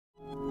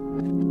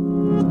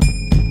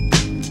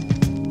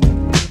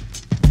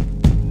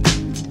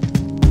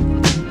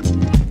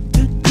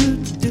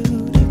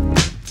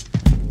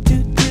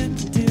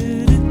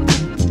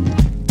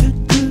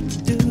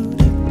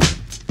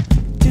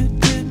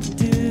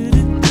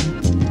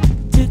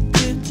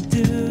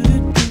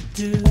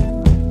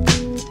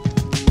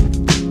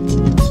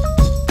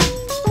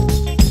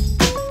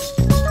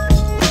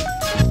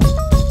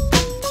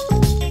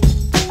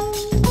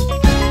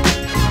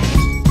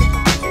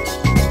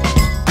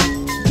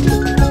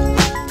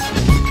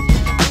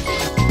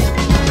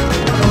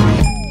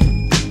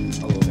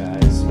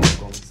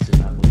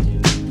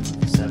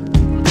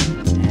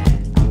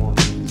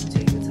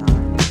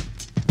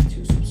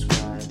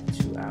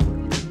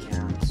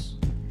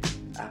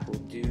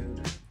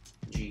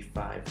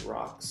G5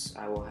 rocks.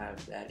 I will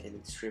have that in the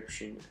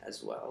description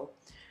as well.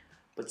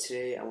 But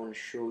today I want to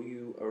show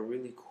you a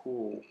really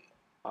cool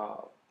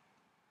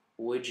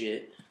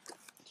widget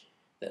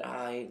that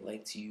I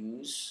like to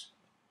use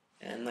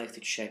and like to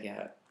check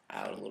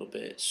out a little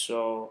bit.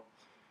 So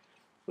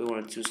what we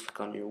want to do is click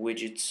on your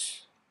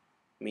widgets,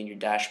 your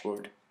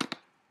dashboard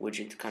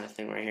widget kind of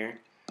thing right here.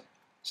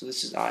 So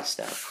this is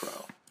iStat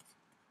Pro.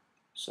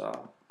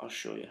 So I'll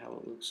show you how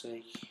it looks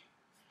like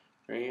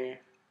right here.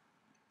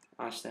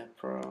 iStat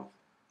Pro.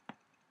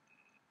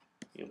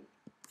 Yep.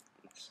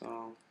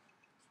 So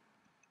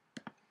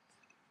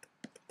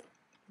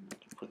I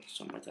can put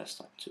this on my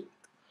desktop too.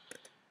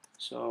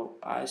 So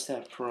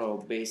iStat Pro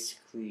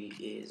basically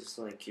is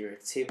like your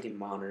activity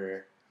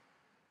monitor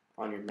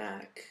on your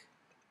Mac,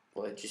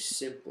 but just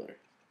simpler.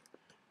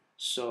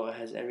 So it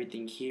has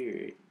everything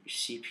here: your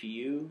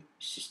CPU,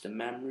 system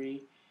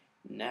memory,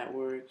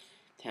 network,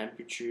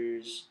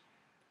 temperatures,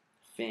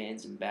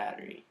 fans, and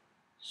battery.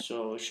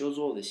 So it shows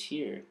all this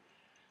here,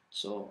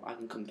 so I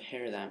can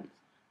compare them.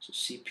 So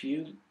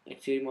CPU,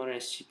 activity monitor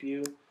has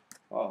CPU.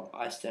 Oh,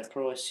 iStat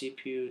Pro has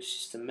CPU,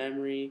 system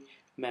memory,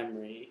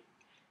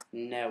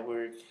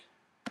 network,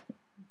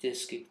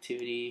 disk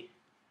activity,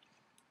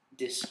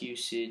 disk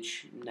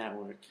usage,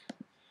 network.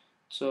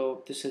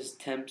 So this has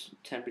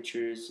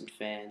temperatures and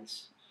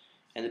fans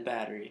and the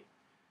battery,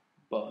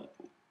 but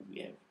we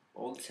have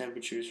all the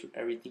temperatures for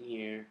everything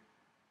here,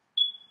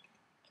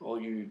 all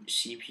your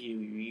CPU,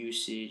 your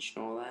usage,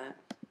 and all that.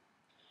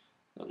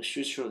 Now the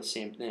should show the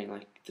same thing.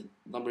 Like the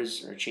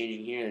numbers are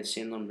changing here, the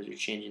same numbers are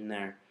changing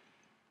there.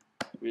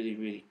 Really,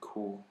 really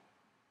cool.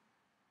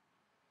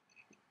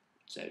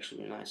 It's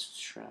actually really nice to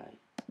try.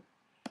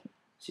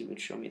 See if it can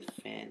show me the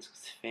fans,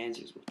 because the fans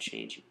is what's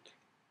changing.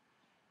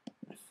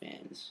 My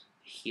fans,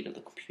 the heat of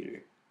the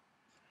computer.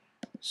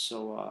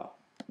 So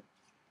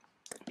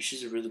this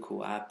is a really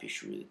cool app. You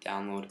should really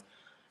download,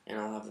 and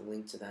I'll have a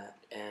link to that.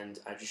 And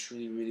I just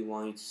really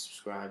want you to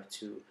subscribe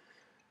to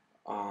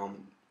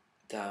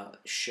the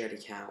shared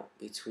account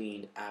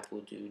between Apple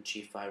Dude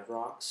G5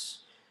 Rocks.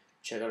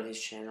 Check out his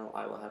channel.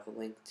 I will have a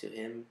link to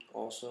him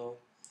also.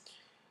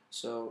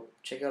 So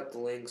check out the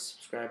links,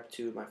 subscribe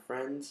to my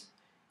friends,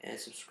 and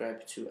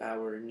subscribe to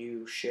our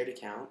new shared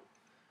account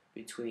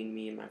between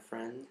me and my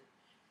friend.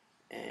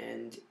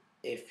 And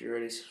if you're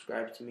already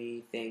subscribed to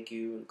me, thank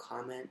you, and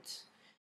comment.